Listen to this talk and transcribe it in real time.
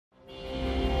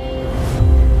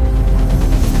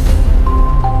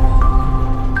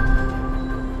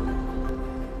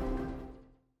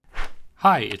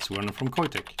Hi, it's Werner from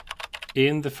Koitech.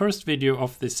 In the first video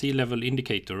of the sea level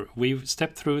indicator, we've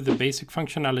stepped through the basic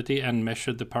functionality and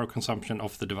measured the power consumption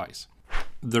of the device.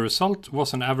 The result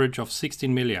was an average of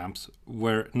 16 milliamps,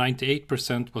 where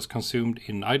 98% was consumed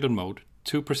in idle mode,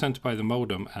 2% by the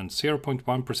modem and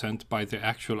 0.1% by the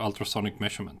actual ultrasonic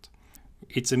measurement.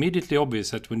 It's immediately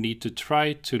obvious that we need to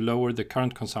try to lower the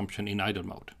current consumption in idle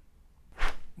mode.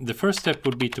 The first step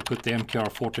would be to put the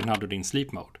MKR1400 in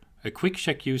sleep mode. A quick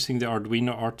check using the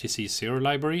Arduino RTC0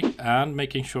 library and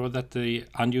making sure that the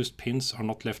unused pins are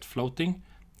not left floating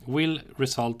will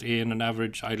result in an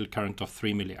average idle current of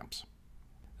 3 milliamps.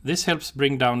 This helps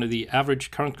bring down the average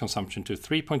current consumption to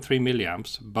 3.3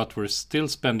 milliamps, but we're still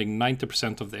spending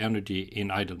 90% of the energy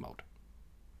in idle mode.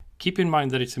 Keep in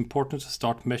mind that it's important to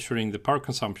start measuring the power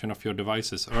consumption of your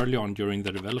devices early on during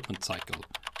the development cycle,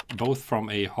 both from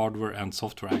a hardware and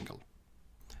software angle.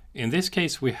 In this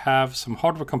case, we have some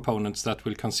hardware components that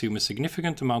will consume a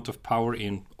significant amount of power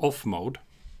in off mode,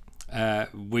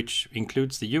 which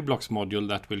includes the U-Blocks module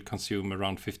that will consume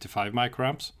around 55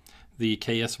 microamps. The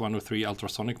KS103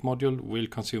 ultrasonic module will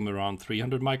consume around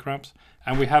 300 microamps,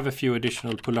 and we have a few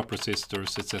additional pull-up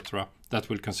resistors, etc. that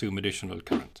will consume additional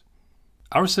current.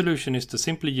 Our solution is to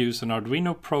simply use an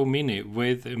Arduino Pro Mini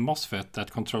with a MOSFET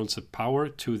that controls the power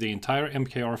to the entire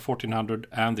MKR1400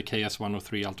 and the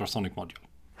KS103 ultrasonic module.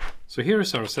 So here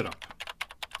is our setup.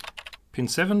 Pin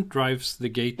 7 drives the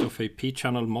gate of a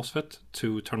P-channel MOSFET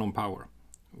to turn on power.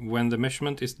 When the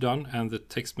measurement is done and the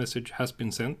text message has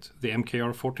been sent, the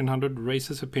MKR1400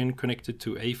 raises a pin connected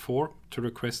to A4 to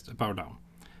request a power down,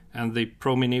 and the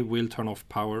Pro Mini will turn off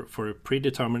power for a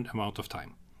predetermined amount of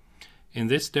time. In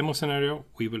this demo scenario,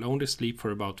 we will only sleep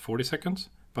for about 40 seconds,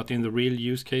 but in the real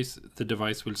use case, the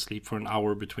device will sleep for an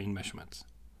hour between measurements.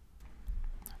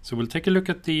 So we'll take a look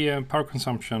at the power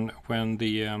consumption when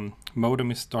the modem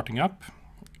is starting up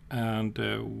and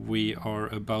we are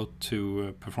about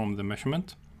to perform the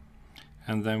measurement.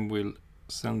 And then we'll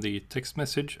send the text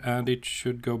message and it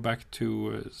should go back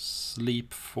to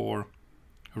sleep for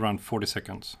around 40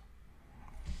 seconds.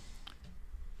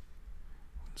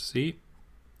 Let's see,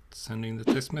 sending the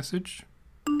text message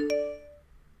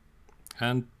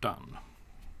and done.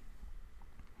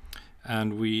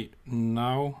 And we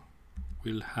now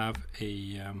we'll have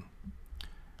a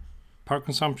power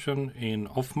consumption in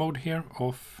off mode here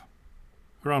of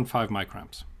around 5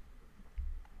 microamps.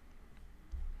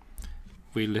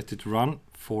 We let it run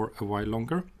for a while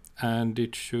longer and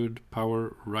it should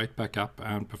power right back up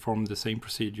and perform the same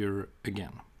procedure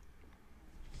again.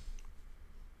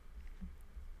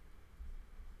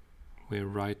 We're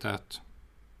right at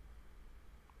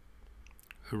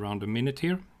around a minute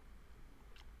here.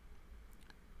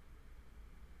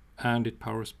 And it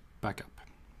powers back up.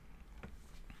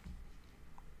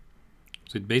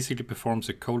 So it basically performs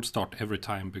a cold start every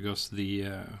time because the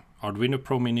Arduino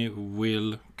Pro Mini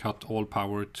will cut all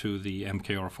power to the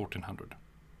MKR1400.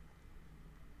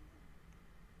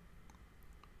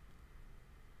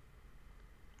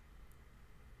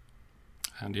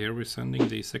 And here we're sending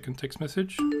the second text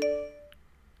message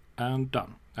and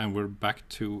done. And we're back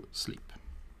to sleep.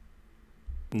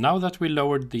 Now that we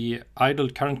lowered the idle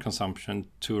current consumption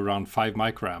to around 5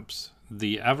 microamps,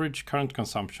 the average current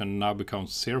consumption now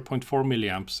becomes 0.4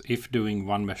 milliamps if doing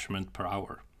one measurement per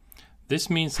hour. This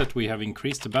means that we have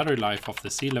increased the battery life of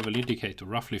the sea level indicator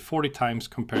roughly 40 times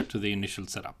compared to the initial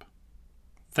setup.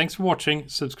 Thanks for watching,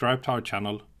 subscribe to our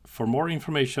channel. For more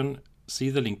information, see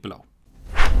the link below.